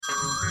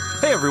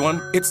Hey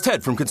everyone, it's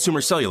Ted from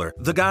Consumer Cellular,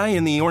 the guy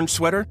in the orange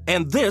sweater,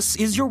 and this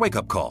is your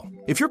wake-up call.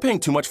 If you're paying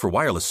too much for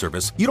wireless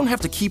service, you don't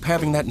have to keep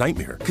having that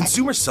nightmare.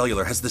 Consumer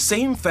Cellular has the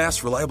same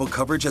fast, reliable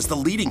coverage as the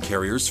leading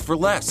carriers for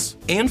less.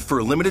 And for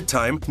a limited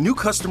time, new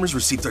customers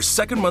receive their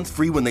second month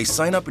free when they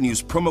sign up and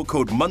use promo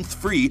code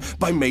MONTHFREE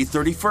by May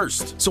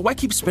 31st. So why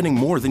keep spending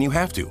more than you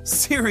have to?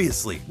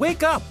 Seriously,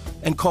 wake up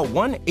and call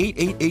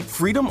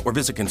 1-888-FREEDOM or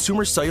visit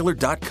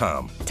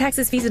consumercellular.com.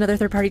 Taxes, fees, and other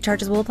third-party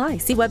charges will apply.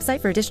 See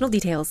website for additional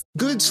details.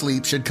 Good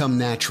sleep should come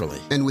naturally,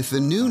 and with the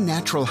new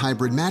Natural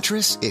Hybrid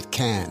mattress, it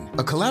can.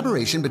 A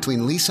collaboration between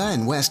Lisa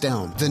and West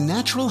Elm, the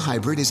Natural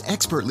Hybrid is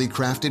expertly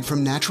crafted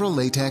from natural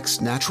latex,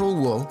 natural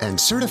wool,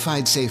 and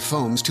certified safe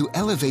foams to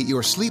elevate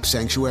your sleep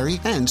sanctuary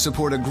and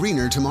support a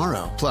greener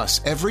tomorrow. Plus,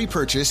 every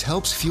purchase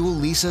helps fuel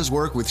Lisa's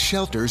work with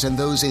shelters and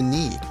those in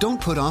need. Don't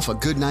put off a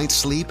good night's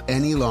sleep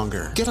any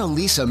longer. Get a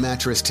Lisa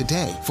mattress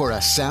today for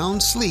a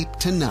sound sleep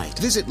tonight.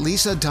 Visit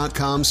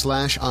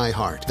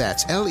lisa.com/iHeart.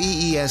 That's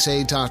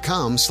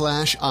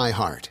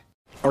LEESA.com/iHeart.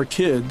 Our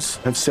kids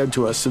have said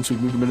to us since we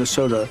moved to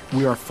Minnesota,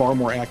 we are far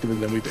more active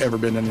than we've ever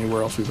been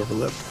anywhere else we've ever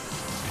lived.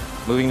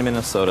 Moving to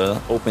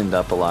Minnesota opened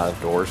up a lot of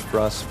doors for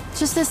us.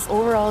 Just this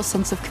overall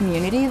sense of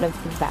community, of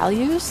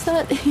values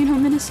that,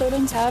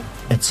 Minnesotans have.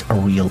 It's a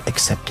real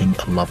accepting,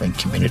 loving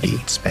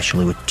community,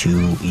 especially with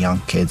two young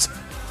kids.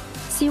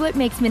 See what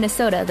makes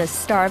Minnesota the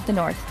star of the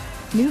North.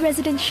 New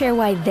residents share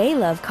why they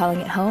love calling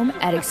it home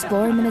at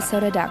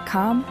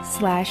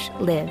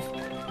exploreminnesota.com/live.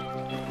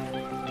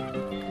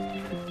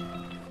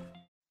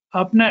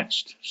 Up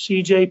next,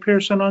 C.J.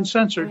 Pearson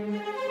Uncensored,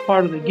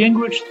 part of the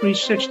Gingrich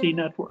 360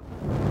 Network.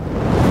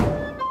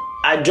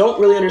 I don't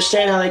really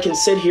understand how they can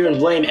sit here and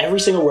blame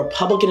every single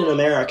Republican in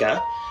America,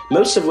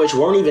 most of which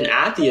weren't even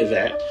at the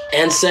event,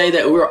 and say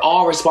that we're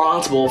all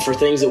responsible for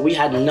things that we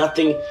had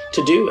nothing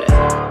to do with.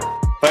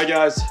 Hi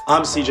guys,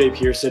 I'm CJ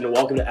Pearson, and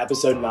welcome to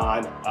episode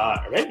 9,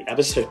 or maybe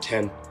episode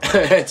 10.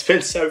 It's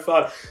been so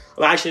fun.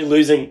 I'm actually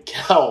losing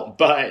count,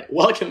 but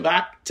welcome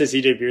back to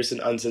CJ Pearson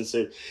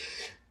Uncensored.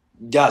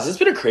 Guys, it's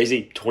been a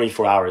crazy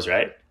 24 hours,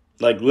 right?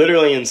 Like,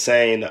 literally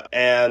insane.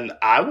 And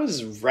I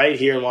was right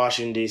here in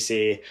Washington,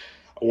 D.C.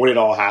 when it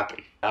all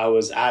happened. I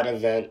was at an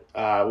event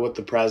with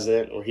the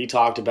president where he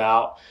talked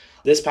about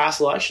this past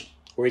election,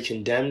 where he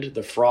condemned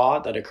the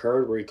fraud that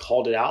occurred, where he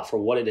called it out for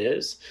what it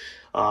is,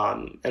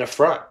 an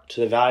affront to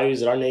the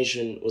values that our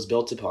nation was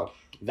built upon.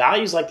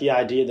 Values like the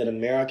idea that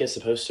America is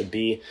supposed to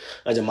be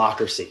a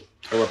democracy,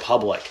 a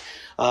republic,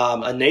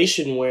 a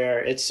nation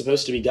where it's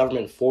supposed to be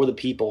government for the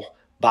people,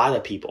 by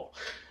the people.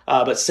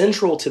 But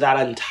central to that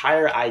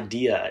entire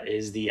idea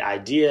is the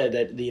idea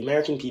that the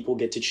American people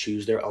get to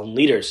choose their own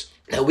leaders.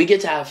 That we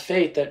get to have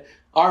faith that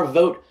our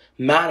vote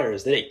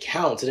matters, that it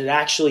counts, that it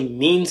actually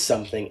means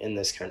something in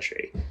this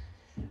country.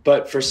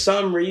 But for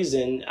some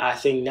reason, I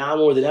think now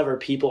more than ever,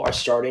 people are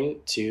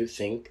starting to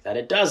think that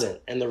it doesn't.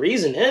 And the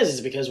reason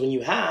is because when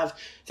you have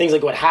things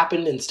like what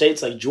happened in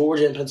states like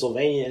Georgia and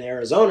Pennsylvania and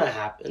Arizona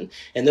happen,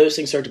 and those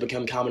things start to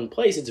become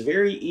commonplace, it's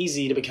very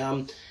easy to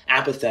become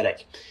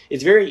apathetic.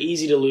 It's very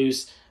easy to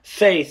lose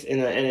faith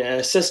in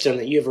a system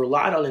that you have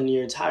relied on in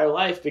your entire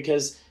life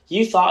because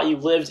you thought you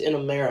lived in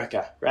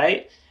America,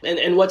 right?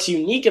 And what's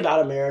unique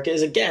about America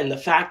is, again, the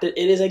fact that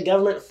it is a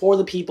government for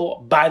the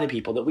people, by the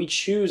people, that we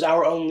choose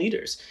our own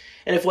leaders.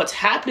 And if what's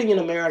happening in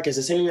America is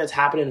the same thing that's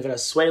happening in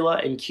Venezuela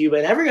and Cuba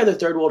and every other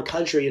third world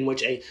country in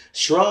which a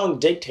strong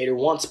dictator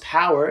wants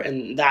power,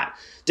 and that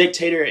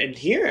dictator in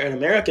here in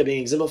America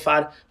being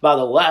exemplified by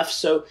the left,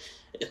 so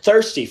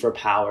thirsty for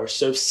power,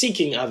 so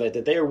seeking of it,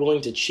 that they are willing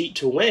to cheat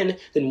to win,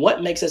 then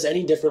what makes us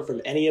any different from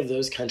any of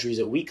those countries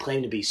that we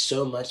claim to be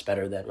so much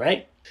better than,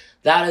 right?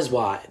 That is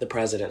why the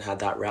president had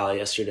that rally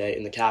yesterday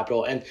in the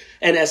Capitol. And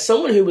as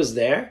someone who was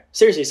there,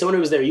 seriously, someone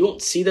who was there, you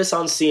won't see this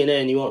on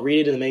CNN, you won't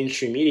read it in the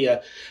mainstream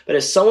media, but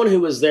as someone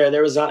who was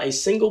there was not a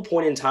single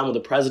point in time where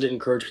the president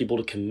encouraged people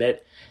to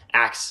commit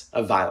acts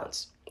of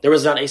violence. There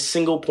was not a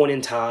single point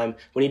in time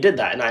when he did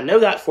that. And I know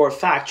that for a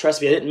fact.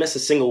 Trust me, I didn't miss a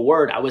single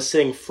word. I was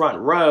sitting front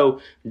row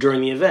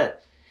during the event.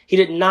 He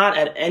did not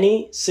at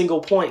any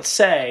single point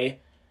say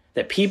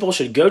that people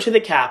should go to the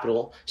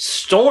Capitol,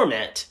 storm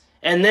it,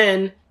 and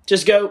then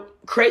just go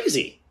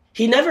crazy.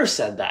 He never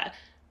said that.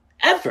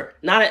 Ever.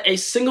 Not at a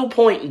single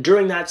point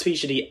during that speech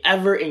did he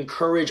ever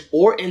encourage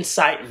or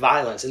incite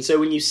violence. And so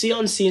when you see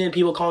on CNN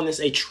people calling this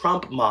a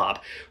Trump mob,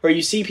 or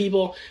you see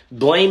people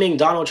blaming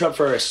Donald Trump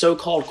for a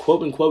so-called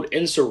quote-unquote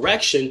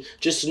insurrection,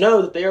 just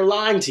know that they are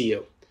lying to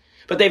you.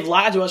 But they've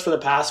lied to us for the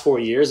past 4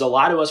 years. They'll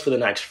lie to us for the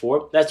next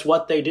 4. That's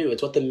what they do.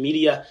 It's what the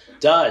media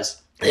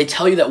does. They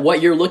tell you that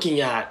what you're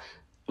looking at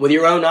with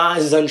your own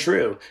eyes is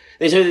untrue.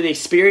 They tell you that the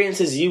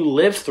experiences you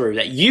lived through,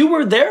 that you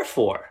were there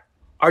for,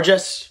 are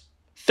just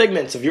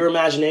figments of your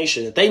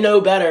imagination, that they know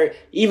better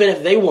even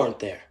if they weren't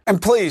there. And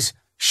please,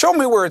 show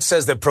me where it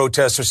says that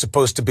protests are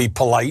supposed to be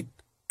polite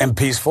and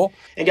peaceful.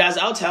 And guys,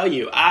 I'll tell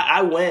you,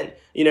 I went,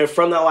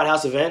 from that White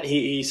House event,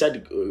 he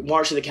said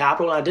march to the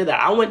Capitol, and I did that.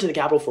 I went to the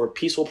Capitol for a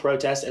peaceful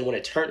protest, and when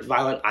it turned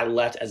violent, I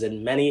left, as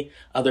in many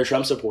other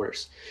Trump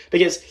supporters.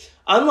 Because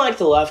unlike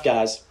the left,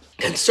 guys,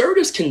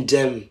 Conservatives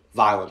condemn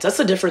violence. That's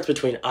the difference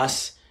between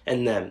us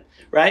and them,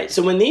 right?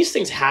 So when these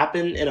things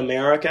happen in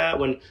America,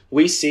 when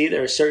we see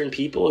there are certain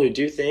people who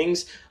do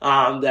things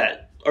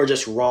that are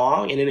just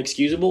wrong and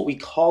inexcusable, we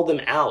call them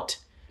out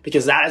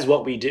because that is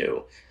what we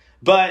do.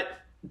 But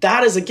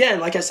that is, again,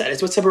 like I said,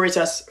 it's what separates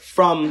us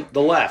from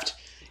the left.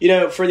 You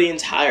know, for the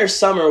entire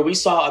summer, we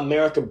saw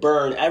America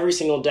burn every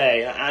single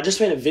day. I just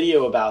made a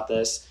video about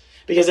this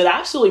because it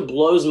absolutely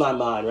blows my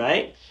mind,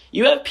 right?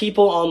 You have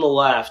people on the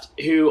left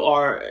who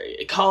are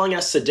calling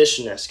us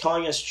seditionists,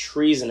 calling us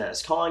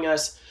treasonous, calling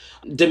us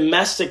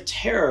domestic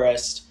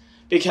terrorists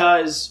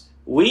because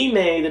we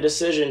made the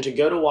decision to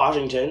go to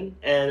Washington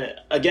and,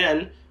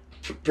 again,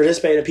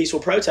 participate in a peaceful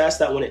protest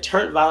that when it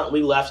turned violent,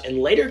 we left and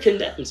later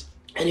condemned.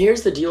 And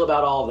here's the deal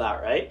about all of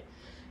that, right?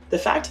 The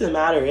fact of the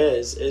matter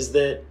is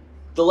that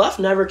the left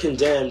never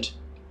condemned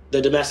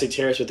the domestic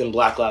terrorists within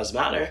Black Lives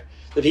Matter,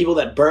 the people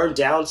that burned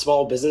down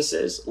small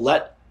businesses,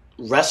 let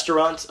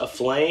restaurants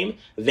aflame,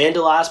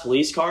 vandalized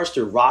police cars,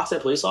 threw rocks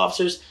at police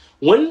officers.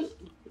 When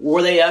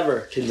were they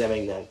ever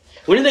condemning them?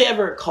 When did they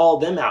ever call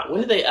them out?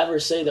 When did they ever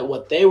say that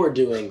what they were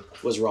doing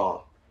was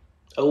wrong?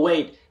 Oh,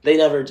 wait, they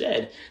never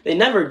did. They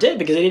never did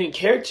because they didn't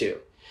care to.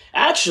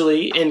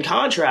 Actually, in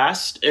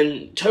contrast,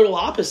 in total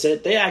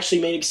opposite, they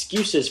actually made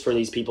excuses for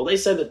these people. They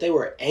said that they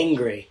were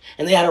angry,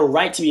 and they had a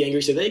right to be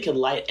angry so they could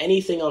light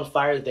anything on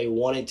fire that they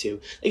wanted to.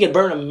 They could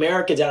burn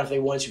America down if they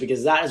wanted to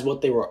because that is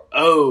what they were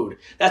owed.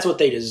 That's what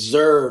they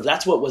deserved.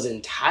 That's what was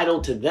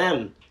entitled to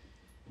them.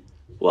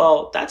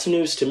 Well, that's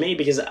news to me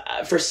because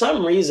for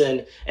some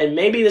reason, and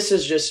maybe this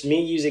is just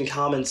me using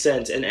common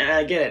sense, and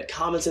I get it,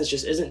 common sense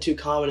just isn't too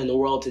common in the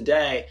world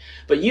today,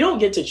 but you don't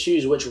get to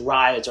choose which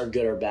riots are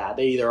good or bad.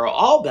 They either are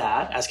all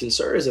bad, as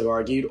conservatives have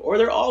argued, or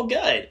they're all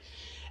good.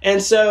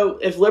 And so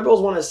if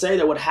liberals want to say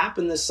that what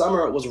happened this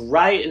summer was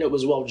right and it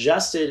was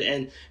well-justed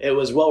and it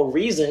was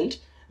well-reasoned,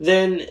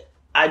 then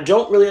I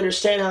don't really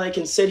understand how they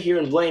can sit here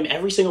and blame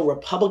every single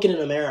Republican in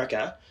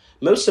America,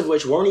 most of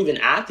which weren't even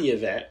at the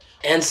event,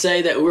 and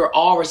say that we're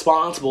all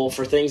responsible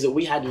for things that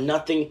we had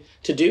nothing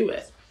to do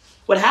with.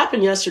 What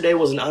happened yesterday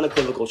was an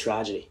unequivocal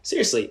tragedy.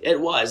 Seriously,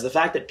 it was. The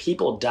fact that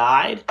people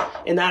died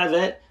in that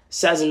event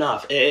says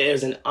enough. It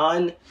was an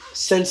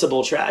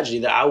unsensible tragedy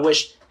that I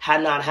wish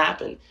had not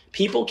happened.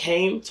 People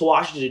came to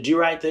Washington to do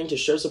right thing, to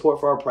show support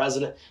for our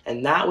president,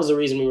 and that was the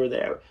reason we were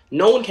there.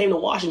 No one came to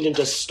Washington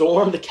to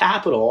storm the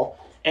Capitol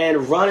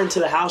and run into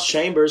the House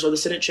chambers or the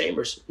Senate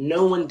chambers.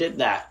 No one did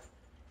that.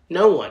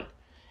 No one.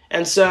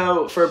 And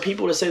so for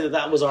people to say that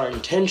that was our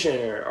intention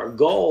or our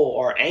goal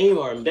or aim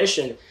or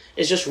ambition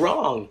is just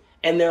wrong.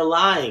 And they're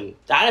lying.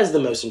 That is the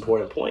most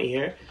important point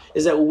here,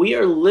 is that we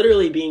are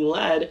literally being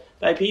led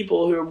by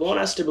people who want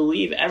us to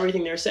believe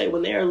everything they're saying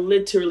when they are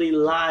literally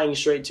lying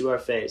straight to our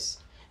face.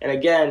 And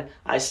again,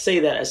 I say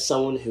that as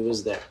someone who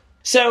was there.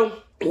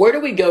 So where do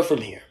we go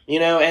from here? You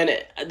know, and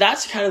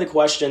that's kind of the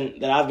question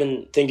that I've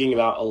been thinking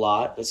about a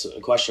lot. It's a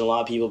question a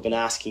lot of people have been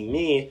asking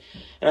me.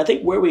 And I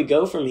think where we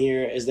go from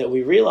here is that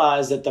we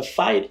realize that the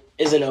fight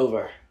isn't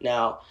over.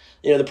 Now,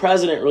 you know, the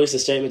president released a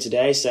statement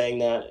today saying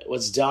that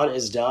what's done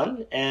is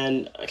done.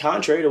 And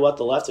contrary to what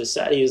the left has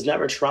said, he was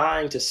never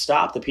trying to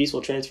stop the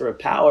peaceful transfer of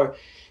power.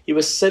 He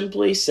was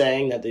simply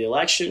saying that the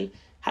election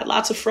had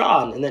lots of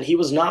fraud and that he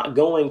was not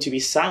going to be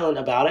silent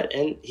about it.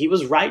 And he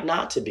was right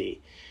not to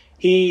be.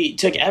 He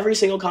took every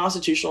single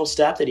constitutional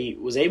step that he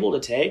was able to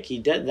take. He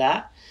did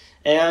that,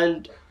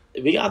 and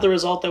we got the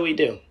result that we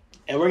do.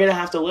 And we're going to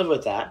have to live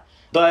with that.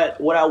 But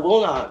what I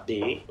will not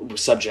be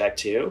subject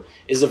to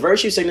is the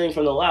virtue signaling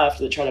from the left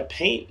that try to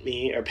paint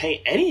me or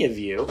paint any of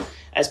you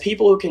as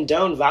people who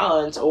condone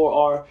violence or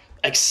are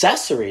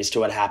accessories to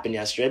what happened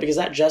yesterday, because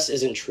that just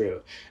isn't true.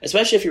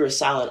 Especially if you were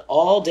silent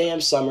all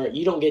damn summer,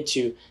 you don't get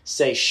to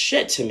say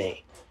shit to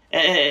me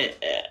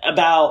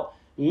about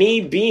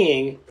me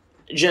being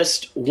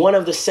just one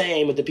of the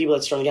same with the people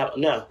that stormed the Capitol.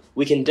 No,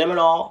 we condemn it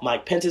all.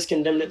 Mike Pence has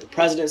condemned it. The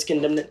president's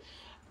condemned it.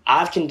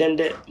 I've condemned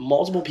it.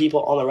 Multiple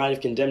people on the right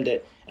have condemned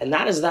it. And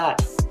that is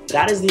that.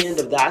 That is the end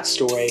of that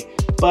story.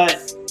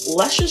 But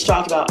let's just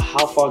talk about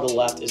how far the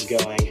left is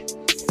going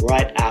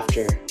right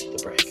after the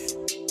break.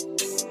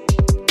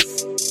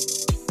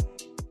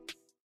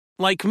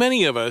 Like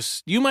many of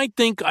us, you might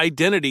think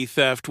identity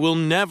theft will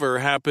never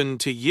happen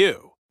to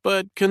you.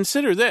 But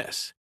consider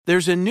this.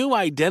 There's a new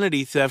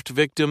identity theft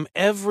victim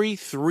every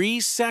 3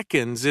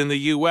 seconds in the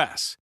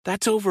U.S.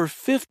 That's over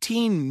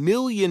 15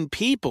 million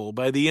people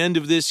by the end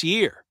of this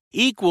year,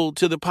 equal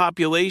to the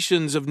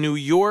populations of New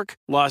York,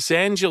 Los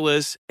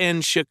Angeles,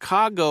 and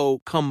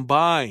Chicago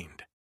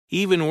combined.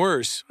 Even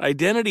worse,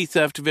 identity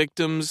theft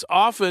victims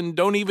often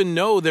don't even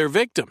know they're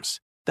victims.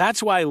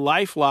 That's why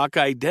LifeLock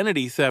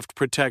Identity Theft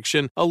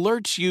Protection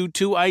alerts you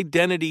to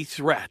identity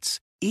threats,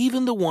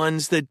 even the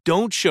ones that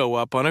don't show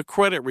up on a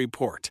credit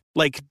report,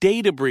 like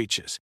data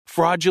breaches,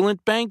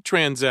 fraudulent bank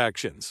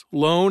transactions,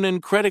 loan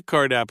and credit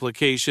card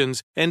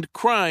applications, and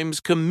crimes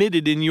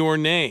committed in your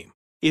name.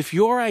 If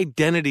your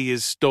identity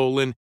is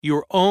stolen,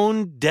 your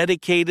own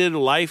dedicated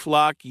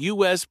LifeLock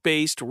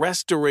U.S.-based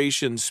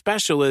restoration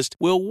specialist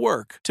will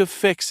work to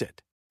fix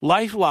it.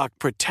 LifeLock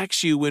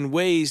protects you in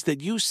ways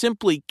that you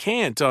simply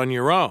can't on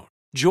your own.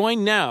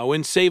 Join now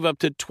and save up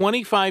to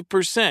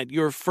 25%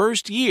 your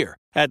first year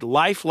at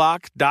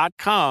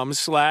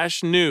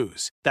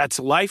LifeLock.com/news. That's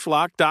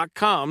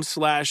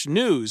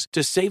LifeLock.com/news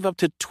to save up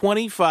to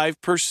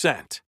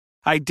 25%.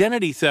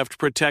 Identity theft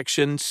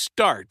protection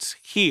starts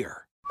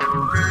here.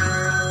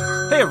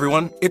 Hey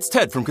everyone, it's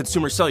Ted from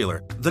Consumer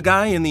Cellular, the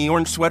guy in the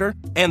orange sweater,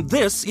 and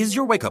this is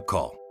your wake-up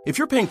call. If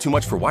you're paying too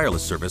much for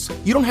wireless service,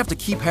 you don't have to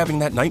keep having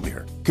that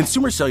nightmare.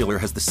 Consumer Cellular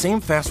has the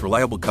same fast,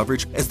 reliable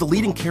coverage as the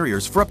leading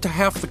carriers for up to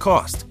half the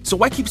cost. So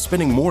why keep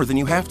spending more than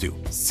you have to?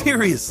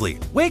 Seriously,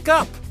 wake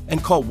up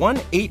and call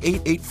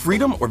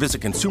 1-888-FREEDOM or visit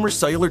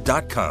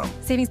consumercellular.com.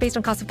 Savings based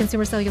on cost of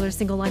Consumer Cellular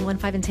single line 1,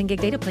 5, and 10 gig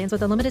data plans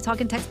with unlimited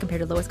talk and text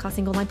compared to lowest cost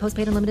single line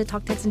postpaid unlimited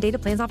talk, text, and data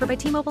plans offered by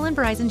T-Mobile and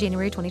Verizon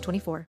January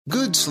 2024.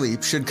 Good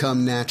sleep should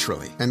come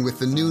naturally, and with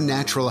the new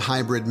Natural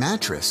Hybrid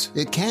mattress,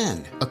 it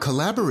can. A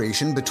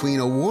collaboration between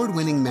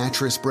award-winning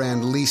mattress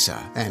brand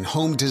Leesa and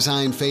home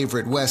design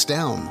favorite West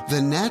Elm,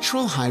 the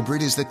Natural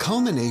Hybrid is the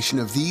culmination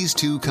of these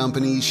two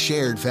companies'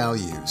 shared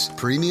values: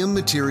 premium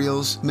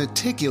materials,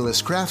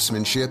 meticulous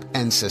craftsmanship,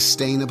 and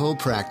sustainable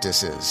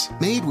practices.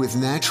 Made with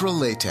natural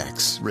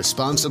latex,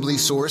 responsibly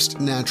sourced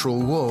natural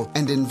wool,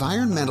 and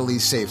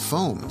environmentally safe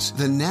foams,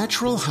 the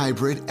Natural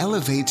Hybrid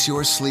elevates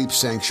your sleep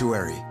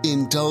sanctuary,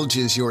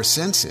 indulges your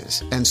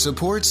senses, and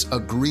supports a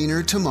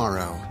greener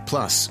tomorrow.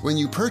 Plus, when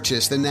you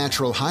purchase the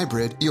Natural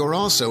Hybrid, you're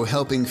also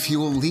helping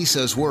fuel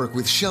Leesa's work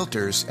with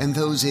shelters and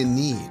those in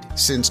need.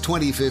 Since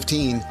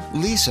 2015,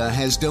 Leesa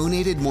has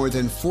donated more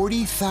than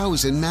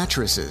 40,000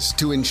 mattresses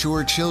to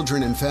ensure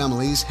children and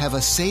families have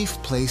a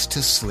safe place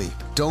to sleep.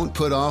 Don't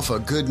put off a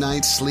good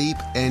night's sleep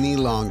any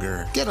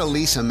longer. Get a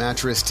Leesa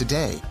mattress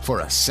today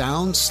for a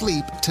sound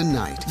sleep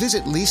tonight.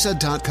 Visit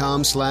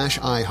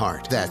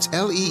leesa.com/iHeart. That's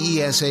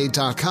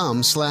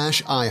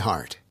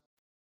LEESA.com/iHeart.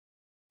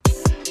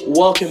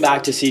 Welcome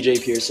back to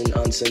CJ Pearson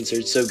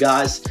Uncensored. So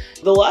guys,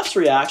 the left's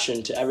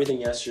reaction to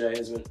everything yesterday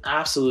has been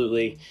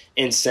absolutely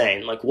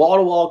insane. Like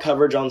wall-to-wall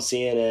coverage on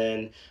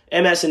CNN,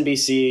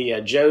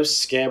 MSNBC, Joe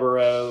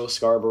Scarborough,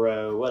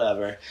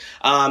 whatever,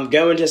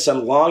 going to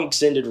some long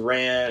extended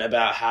rant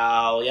about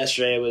how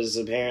yesterday was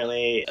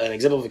apparently an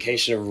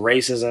exemplification of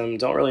racism.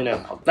 Don't really know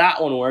how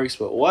that one works,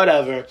 but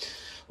whatever.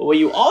 But what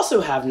you also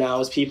have now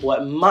is people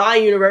at my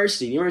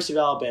university, University of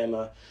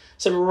Alabama,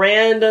 some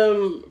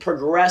random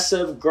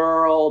progressive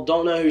girl,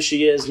 don't know who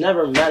she is,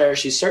 never met her,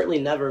 she's certainly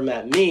never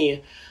met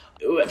me,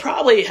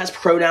 probably has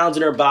pronouns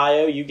in her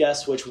bio, you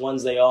guess which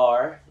ones they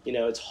are. You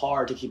know, it's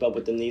hard to keep up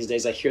with them these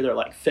days, I hear they're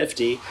like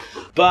 50,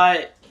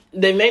 but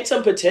they made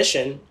some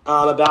petition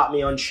about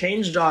me on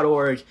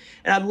change.org,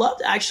 and I'd love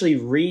to actually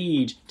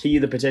read to you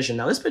the petition.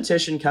 Now, this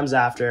petition comes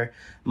after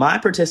my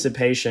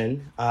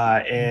participation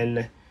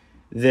in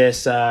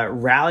this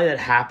rally that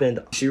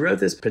happened. She wrote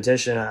this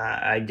petition,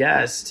 I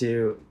guess,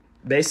 to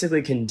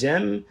basically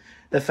condemn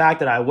the fact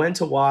that I went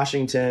to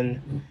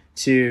Washington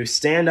to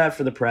stand up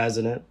for the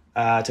president,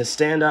 to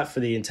stand up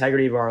for the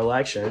integrity of our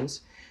elections,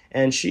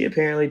 and she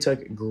apparently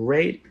took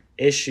great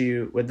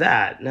issue with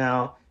that.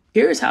 Now,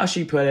 here's how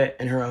she put it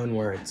in her own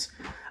words.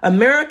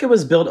 America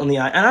was built on the,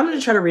 and I'm going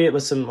to try to read it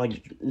with some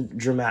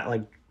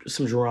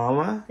some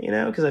drama, you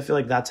know, because I feel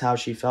like that's how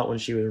she felt when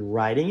she was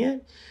writing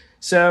it.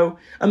 So,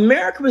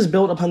 America was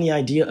built upon the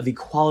idea of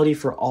equality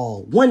for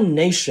all, one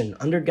nation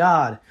under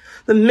God.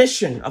 The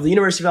mission of the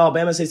University of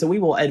Alabama states that we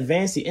will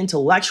advance the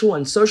intellectual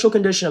and social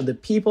condition of the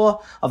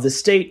people, of the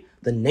state,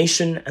 the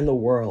nation, and the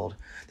world.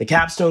 The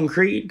Capstone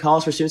Creed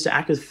calls for students to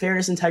act with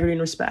fairness, integrity,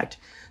 and respect.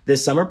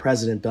 This summer,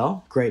 President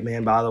Bell, great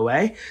man by the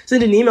way,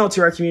 sent an email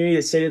to our community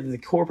that stated that the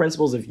core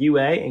principles of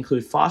UA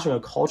include fostering a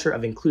culture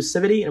of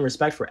inclusivity and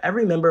respect for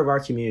every member of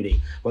our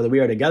community, whether we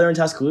are together in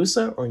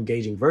Tuscaloosa or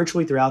engaging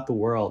virtually throughout the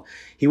world.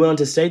 He went on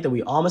to state that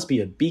we all must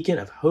be a beacon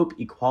of hope,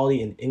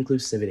 equality, and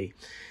inclusivity.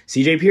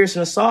 CJ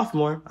Pearson, a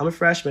sophomore, I'm a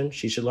freshman,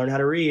 she should learn how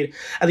to read,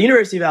 at the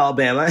University of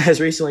Alabama has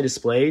recently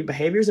displayed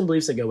behaviors and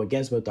beliefs that go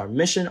against both our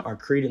mission, our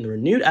creed, and the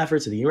renewed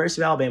efforts of the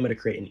University of Alabama to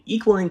create an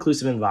equal and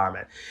inclusive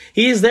environment.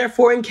 He is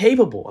therefore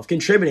incapable of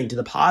contributing to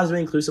the positive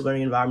and inclusive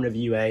learning environment of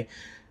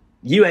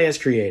UA has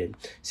created.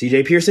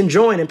 CJ Pearson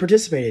joined and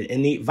participated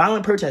in the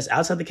violent protests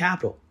outside the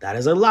Capitol. That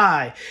is a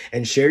lie,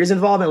 and shared his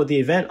involvement with the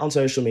event on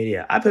social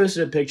media. I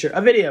posted a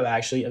video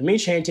actually, of me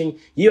chanting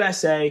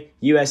USA,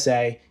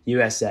 USA,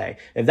 USA.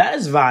 If that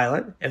is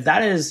violent, if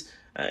that is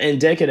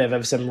indicative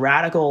of some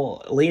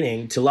radical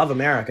leaning to love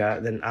America,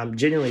 then I'm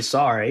genuinely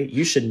sorry.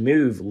 You should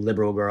move,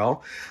 liberal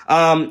girl.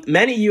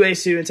 Many UA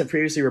students have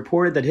previously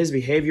reported that his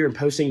behavior and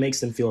posting makes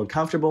them feel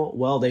uncomfortable.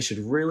 Well, they should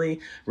really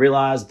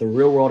realize that the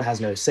real world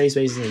has no safe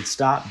spaces and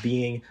stop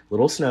being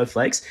little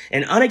snowflakes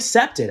and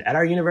unaccepted at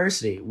our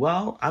university.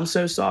 Well, I'm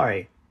so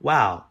sorry.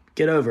 Wow.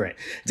 Get over it.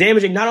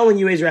 Damaging not only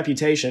UA's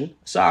reputation,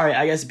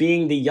 I guess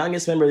being the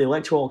youngest member of the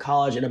Electoral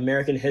College in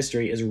American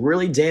history is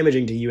really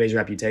damaging to UA's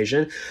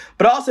reputation,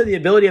 but also the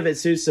ability of its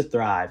students to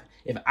thrive.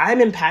 If I'm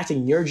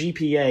impacting your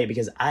GPA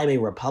because I'm a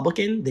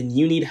Republican, then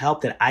you need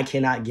help that I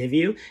cannot give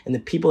you, and the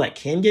people that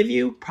can give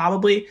you,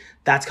 probably,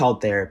 that's called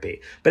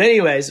therapy. But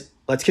anyways,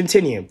 let's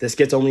continue. This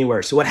gets only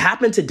worse. So what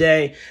happened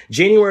today,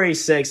 January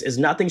 6th, is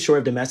nothing short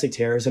of domestic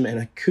terrorism and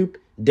a coup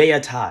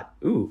d'etat.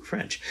 Ooh,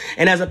 French.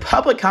 And as a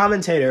public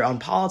commentator on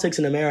politics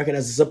in America and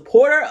as a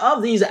supporter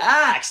of these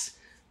acts,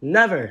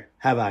 never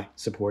have I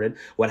supported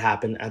what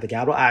happened at the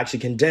Capitol. I actually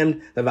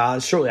condemned the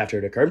violence shortly after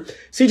it occurred.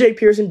 C.J.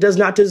 Pearson does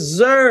not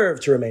deserve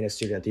to remain a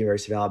student at the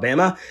University of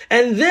Alabama.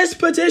 And this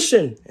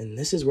petition, and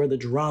this is where the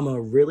drama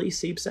really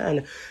seeps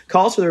in,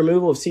 calls for the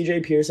removal of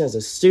C.J. Pearson as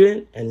a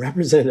student and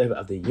representative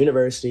of the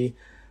University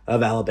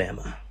of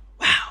Alabama.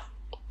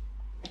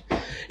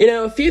 You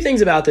know, a few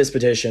things about this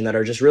petition that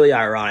are just really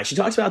ironic. She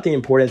talks about the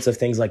importance of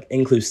things like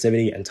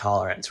inclusivity and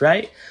tolerance,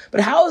 right?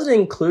 But how is it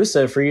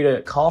inclusive for you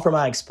to call for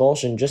my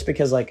expulsion just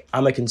because, like,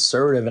 I'm a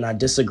conservative and I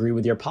disagree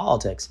with your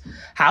politics?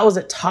 How is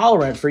it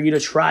tolerant for you to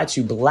try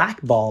to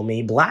blackball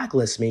me,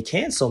 blacklist me,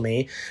 cancel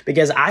me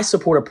because I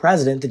support a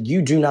president that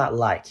you do not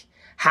like?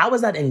 How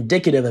is that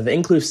indicative of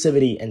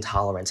inclusivity and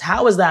tolerance?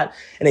 How is that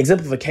an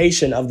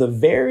exemplification of the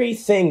very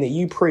thing that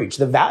you preach,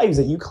 the values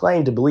that you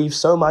claim to believe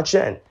so much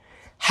in?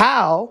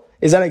 How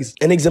is that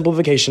an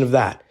exemplification of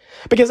that?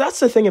 Because that's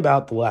the thing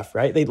about the left,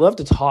 right? They love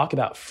to talk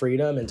about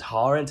freedom and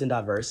tolerance and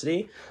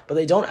diversity, but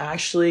they don't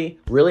actually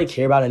really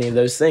care about any of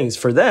those things.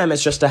 For them,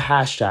 it's just a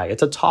hashtag.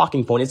 It's a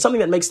talking point. It's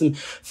something that makes them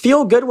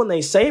feel good when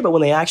they say it, but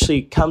when they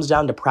actually comes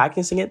down to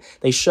practicing it,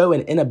 they show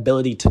an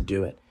inability to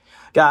do it.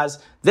 Guys,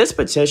 this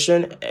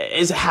petition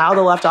is how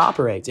the left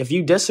operates. If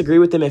you disagree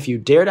with them, if you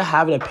dare to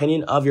have an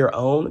opinion of your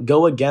own,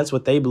 go against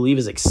what they believe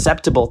is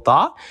acceptable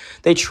thought,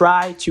 they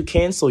try to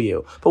cancel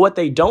you. But what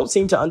they don't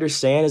seem to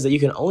understand is that you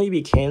can only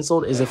be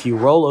canceled is if you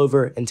roll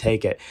over and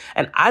take it.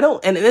 And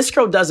this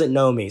girl doesn't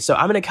know me, so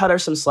I'm going to cut her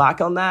some slack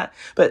on that.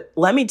 But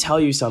let me tell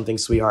you something,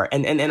 sweetheart.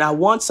 And I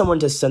want someone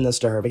to send this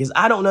to her because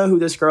I don't know who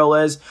this girl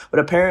is, but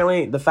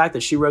apparently the fact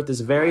that she wrote this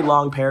very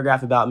long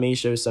paragraph about me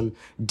shows some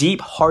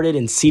deep-hearted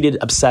and seated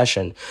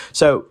obsession.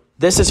 So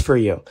this is for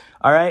you.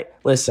 All right.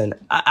 Listen,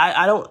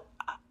 I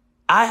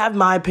have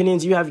my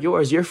opinions. You have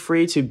yours. You're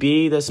free to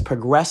be this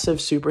progressive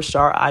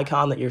superstar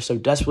icon that you're so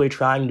desperately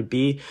trying to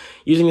be,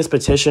 using this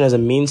petition as a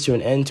means to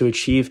an end to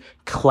achieve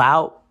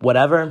clout,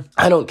 whatever.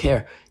 I don't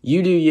care.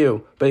 You do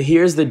you. But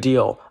here's the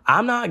deal.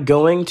 I'm not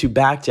going to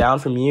back down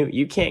from you.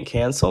 You can't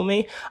cancel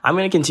me. I'm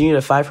going to continue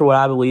to fight for what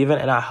I believe in,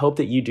 and I hope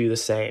that you do the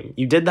same.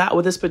 You did that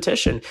with this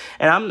petition.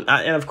 And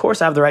of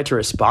course I have the right to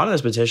respond to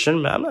this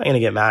petition, but I'm not going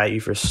to get mad at you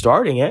for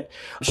starting it.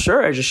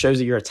 Sure, it just shows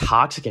that you're a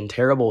toxic and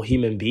terrible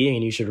human being,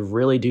 and you should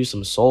really do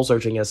some soul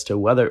searching as to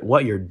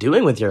what you're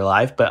doing with your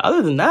life. But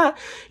other than that,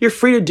 you're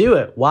free to do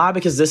it. Why?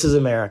 Because this is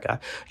America.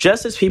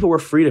 Just as people were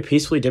free to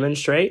peacefully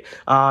demonstrate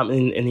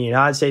in the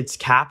United States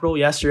Capitol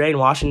yesterday in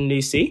Washington,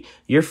 D.C.,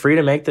 you're free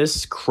to make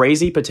this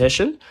crazy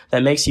petition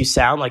that makes you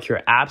sound like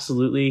you're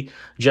absolutely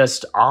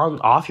just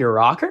off your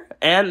rocker,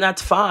 and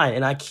that's fine,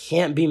 and I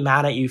can't be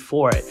mad at you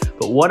for it.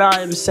 But what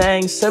I am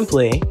saying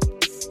simply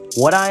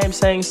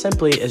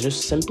is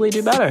just simply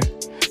do better.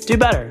 Do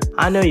better.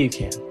 I know you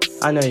can.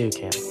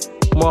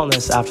 More on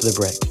this after the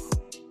break.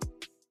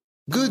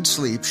 Good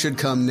sleep should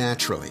come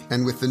naturally,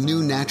 and with the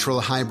new Natural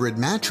Hybrid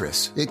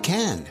mattress, it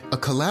can. A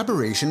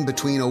collaboration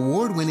between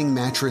award-winning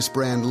mattress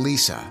brand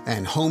Leesa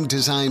and home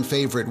design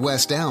favorite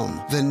West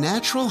Elm, the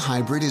Natural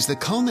Hybrid is the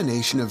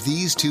culmination of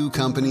these two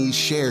companies'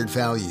 shared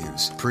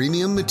values: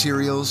 premium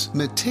materials,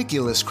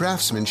 meticulous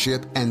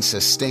craftsmanship, and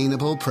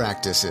sustainable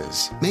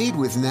practices. Made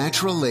with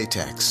natural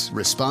latex,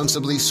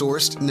 responsibly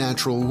sourced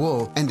natural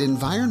wool, and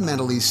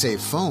environmentally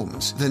safe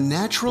foams, the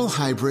Natural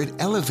Hybrid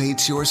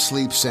elevates your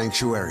sleep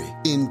sanctuary,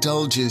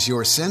 indulges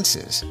your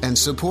senses, and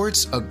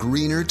supports a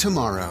greener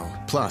tomorrow.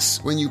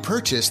 Plus, when you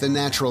purchase the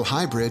Natural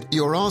Hybrid,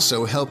 you're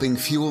also helping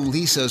fuel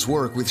Leesa's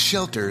work with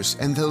shelters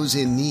and those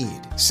in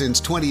need. Since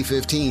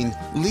 2015,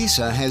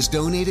 Leesa has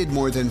donated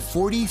more than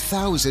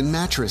 40,000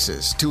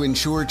 mattresses to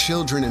ensure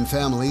children and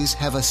families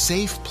have a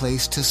safe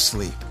place to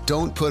sleep.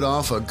 Don't put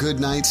off a good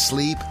night's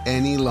sleep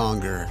any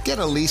longer. Get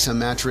a Leesa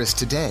mattress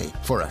today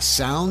for a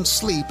sound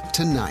sleep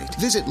tonight.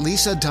 Visit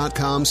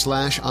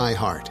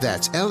leesa.com/iHeart.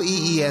 That's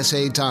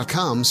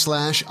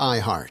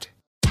LEESA.com/iHeart.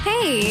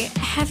 Hey,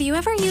 have you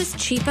ever used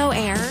Cheapo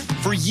Air?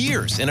 For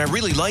years, and I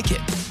really like it.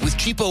 With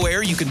Cheapo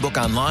Air, you can book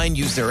online,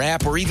 use their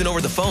app, or even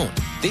over the phone.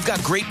 They've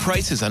got great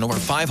prices on over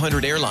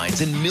 500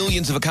 airlines and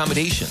millions of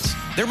accommodations.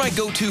 They're my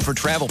go-to for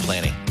travel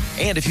planning.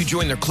 And if you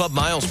join their Club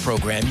Miles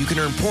program, you can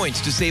earn points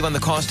to save on the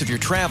cost of your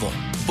travel.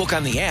 Book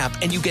on the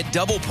app, and you get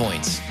double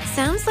points.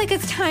 Sounds like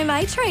it's time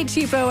I tried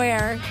Cheapo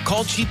Air.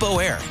 Call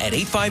Cheapo Air at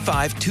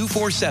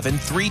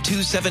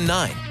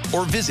 855-247-3279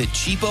 or visit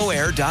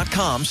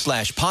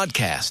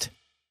cheapoair.com/podcast.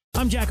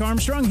 I'm Jack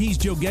Armstrong. He's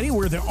Joe Getty.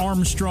 We're the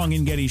Armstrong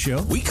and Getty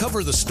Show. We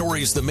cover the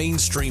stories the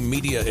mainstream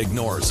media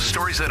ignores. The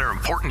stories that are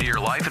important to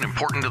your life and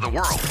important to the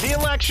world. The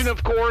election,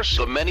 of course.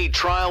 The many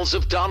trials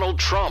of Donald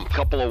Trump.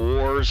 Couple of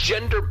wars.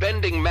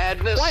 Gender-bending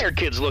madness. Why are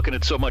kids looking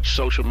at so much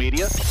social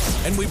media?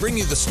 And we bring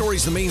you the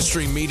stories the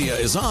mainstream media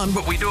is on,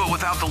 but we do it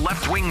without the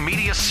left-wing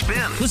media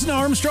spin. Listen to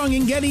Armstrong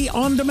and Getty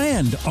on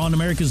demand on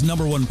America's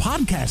 #1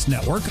 podcast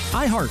network,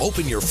 iHeart.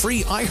 Open your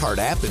free iHeart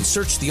app and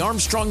search the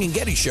Armstrong and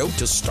Getty Show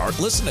to start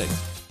listening.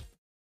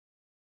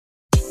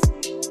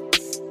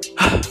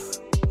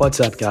 What's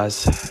up,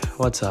 guys?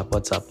 What's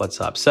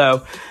up?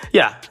 So,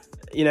 yeah,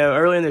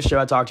 earlier in the show,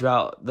 I talked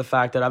about the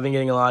fact that I've been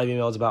getting a lot of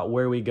emails about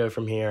where we go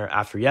from here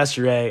after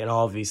yesterday and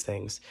all of these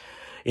things.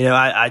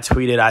 I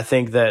tweeted, I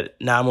think that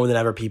now more than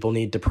ever, people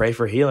need to pray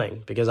for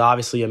healing because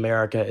obviously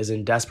America is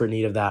in desperate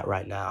need of that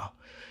right now.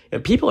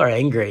 People are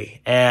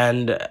angry,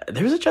 and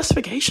there's a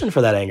justification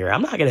for that anger.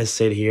 I'm not going to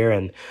sit here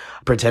and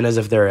pretend as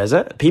if there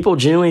isn't. People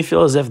genuinely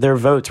feel as if their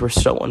votes were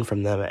stolen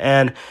from them,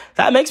 and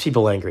that makes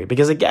people angry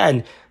because,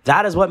 again,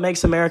 that is what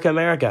makes America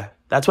America.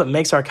 That's what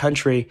makes our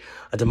country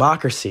a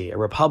democracy, a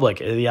republic,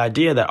 the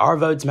idea that our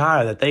votes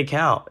matter, that they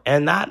count,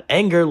 and that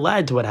anger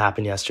led to what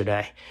happened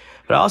yesterday.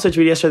 But I also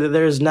tweeted yesterday that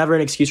there's never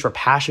an excuse for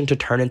passion to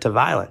turn into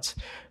violence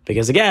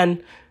because,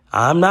 again,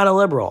 I'm not a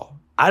liberal.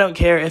 I don't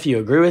care if you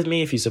agree with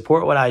me, if you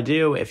support what I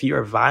do, if you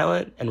are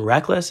violent and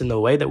reckless in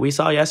the way that we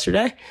saw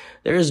yesterday,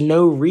 there is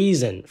no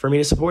reason for me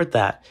to support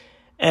that.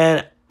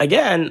 And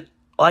again,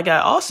 like I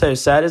also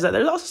said, is that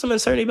there's also some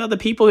uncertainty about the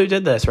people who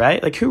did this,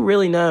 right? Like, who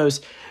really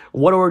knows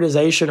what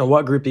organization or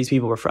what group these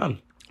people were from?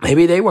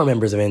 Maybe they were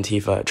members of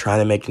Antifa trying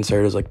to make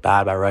conservatives look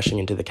bad by rushing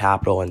into the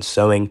Capitol and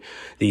sowing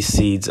these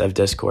seeds of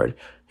discord.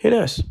 Who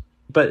knows?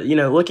 But,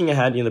 looking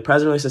ahead, the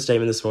president released a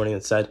statement this morning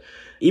that said,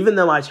 even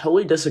though I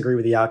totally disagree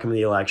with the outcome of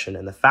the election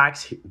and the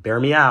facts bear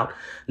me out,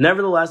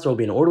 nevertheless, there will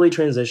be an orderly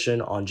transition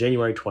on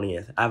January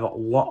 20th. I've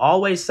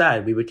always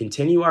said we would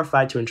continue our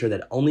fight to ensure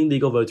that only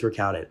legal votes were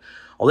counted.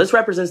 While this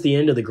represents the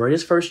end of the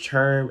greatest first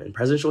term in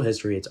presidential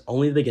history, it's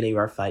only the beginning of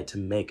our fight to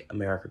make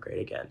America great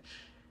again.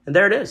 And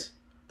there it is.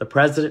 The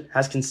president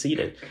has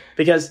conceded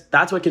because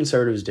that's what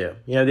conservatives do.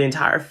 The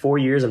entire 4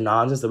 years of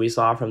nonsense that we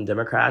saw from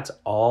Democrats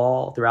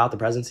all throughout the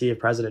presidency of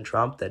President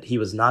Trump, that he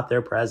was not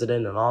their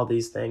president and all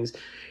these things,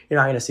 you're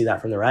not going to see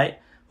that from the right.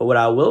 But what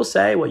I will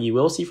say, what you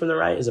will see from the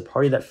right is a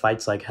party that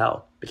fights like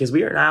hell because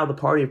we are now the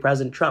party of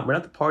President Trump. We're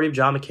not the party of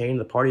John McCain,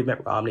 the party of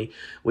Mitt Romney.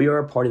 We are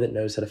a party that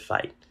knows how to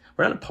fight.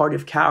 We're not a party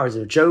of cowards.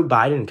 If Joe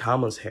Biden and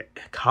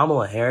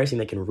Kamala Harris think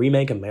they can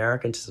remake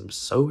America into some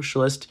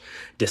socialist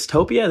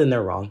dystopia, then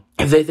they're wrong.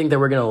 If they think that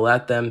we're going to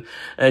let them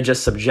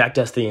just subject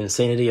us to the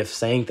insanity of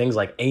saying things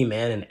like a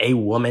man and a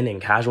woman in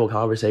casual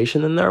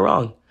conversation, then they're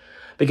wrong.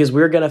 Because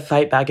we're going to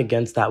fight back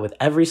against that with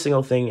every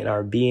single thing in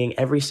our being,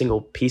 every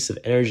single piece of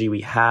energy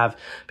we have,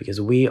 because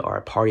we are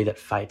a party that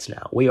fights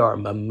now. We are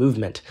a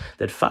movement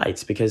that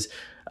fights because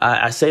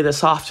I say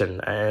this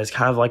often, and it's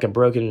kind of like a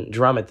broken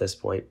drum at this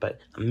point, but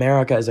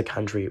America is a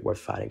country worth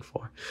fighting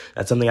for.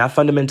 That's something I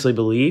fundamentally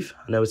believe.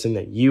 I know it's something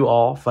that you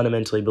all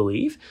fundamentally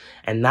believe,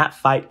 and that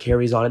fight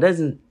carries on. It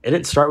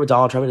didn't start with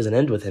Donald Trump. It doesn't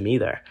end with him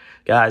either.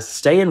 Guys,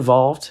 stay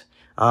involved.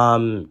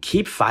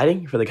 Keep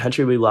fighting for the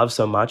country we love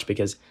so much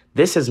because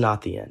this is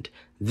not the end.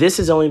 This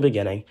is only the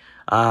beginning,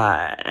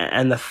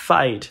 and the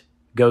fight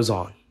goes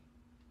on.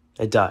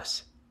 It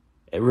does.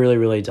 It really,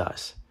 really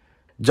does.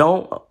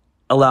 Don't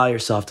allow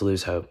yourself to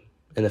lose hope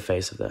in the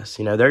face of this.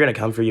 They're going to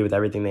come for you with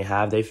everything they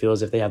have. They feel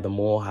as if they have the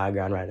moral high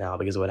ground right now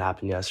because of what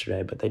happened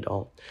yesterday, but they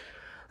don't.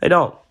 They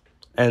don't.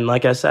 And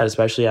like I said,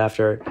 especially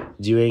after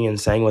doing and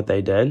saying what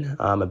they did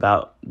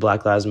about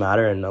Black Lives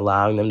Matter and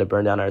allowing them to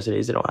burn down our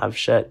cities, they don't have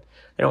shit.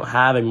 They don't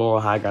have a moral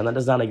high ground. That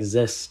does not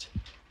exist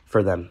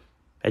for them.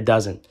 It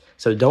doesn't.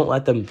 So don't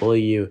let them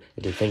bully you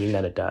into thinking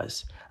that it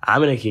does.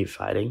 I'm going to keep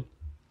fighting,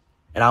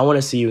 and I want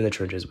to see you in the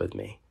trenches with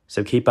me.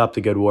 So keep up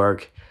the good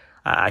work.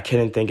 I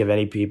couldn't think of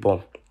any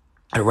people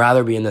I'd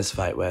rather be in this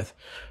fight with.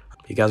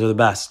 You guys are the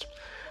best.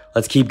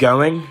 Let's keep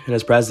going. And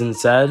as President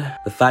said,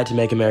 the fight to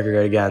make America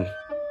great again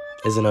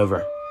isn't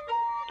over.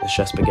 It's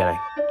just beginning.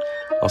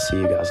 I'll see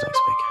you guys next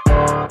week.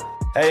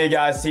 Hey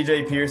guys,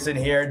 CJ Pearson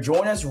here.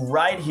 Join us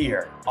right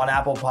here on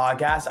Apple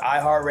Podcasts,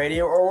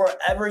 iHeartRadio, or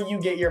wherever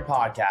you get your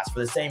podcasts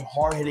for the same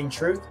hard-hitting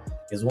truth,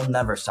 because we'll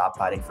never stop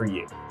fighting for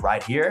you.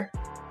 Right here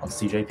on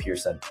CJ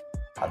Pearson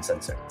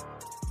Uncensored.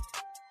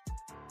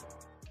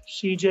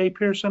 CJ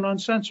Pearson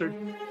Uncensored,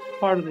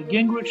 part of the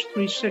Gingrich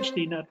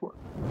 360 Network.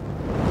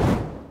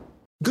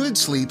 Good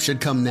sleep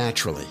should come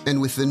naturally, and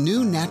with the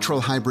new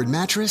Natural Hybrid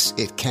mattress,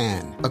 it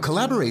can. A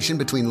collaboration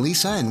between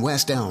Lisa and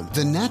West Elm,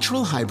 the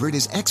Natural Hybrid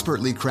is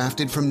expertly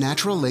crafted from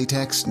natural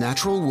latex,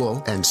 natural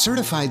wool, and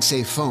certified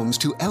safe foams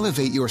to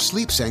elevate your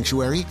sleep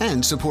sanctuary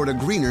and support a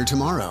greener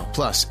tomorrow.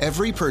 Plus,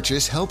 every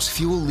purchase helps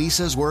fuel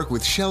Lisa's work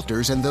with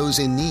shelters and those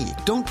in need.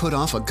 Don't put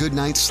off a good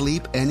night's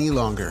sleep any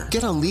longer.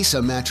 Get a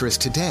Lisa mattress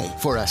today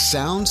for a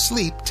sound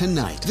sleep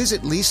tonight.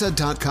 Visit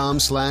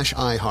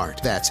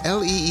lisa.com/iHeart. That's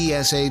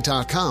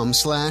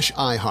LEESA.com/iHeart.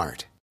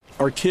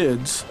 Our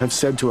kids have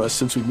said to us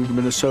since we moved to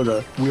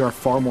Minnesota, we are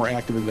far more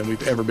active than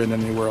we've ever been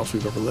anywhere else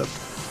we've ever lived.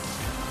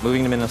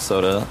 Moving to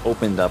Minnesota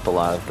opened up a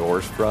lot of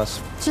doors for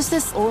us. Just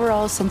this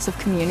overall sense of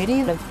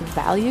community, of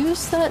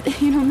values that,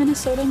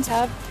 Minnesotans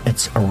have.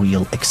 It's a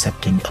real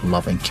accepting,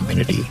 loving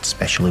community,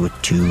 especially with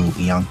 2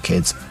 young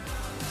kids.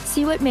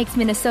 See what makes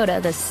Minnesota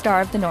the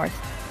star of the North.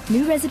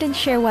 New residents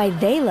share why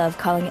they love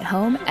calling it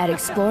home at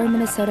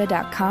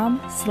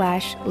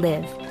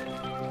exploreminnesota.com/live.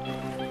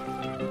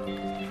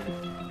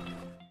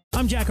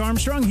 I'm Jack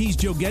Armstrong. He's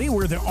Joe Getty.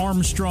 We're the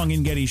Armstrong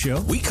and Getty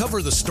Show. We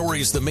cover the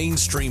stories the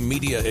mainstream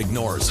media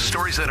ignores.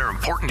 Stories that are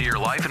important to your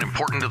life and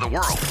important to the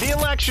world. The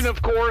election, of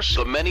course,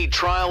 the many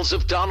trials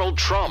of Donald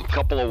Trump,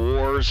 couple of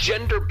wars,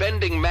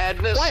 gender-bending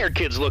madness. Why are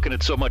kids looking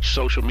at so much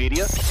social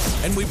media?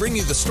 And we bring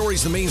you the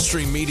stories the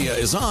mainstream media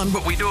is on,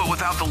 but we do it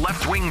without the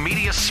left-wing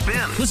media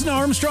spin. Listen to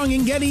Armstrong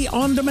and Getty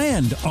on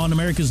demand on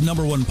America's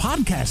 #1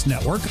 podcast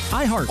network,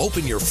 iHeart.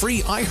 Open your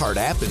free iHeart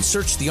app and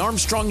search the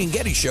Armstrong and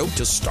Getty Show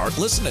to start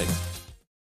listening.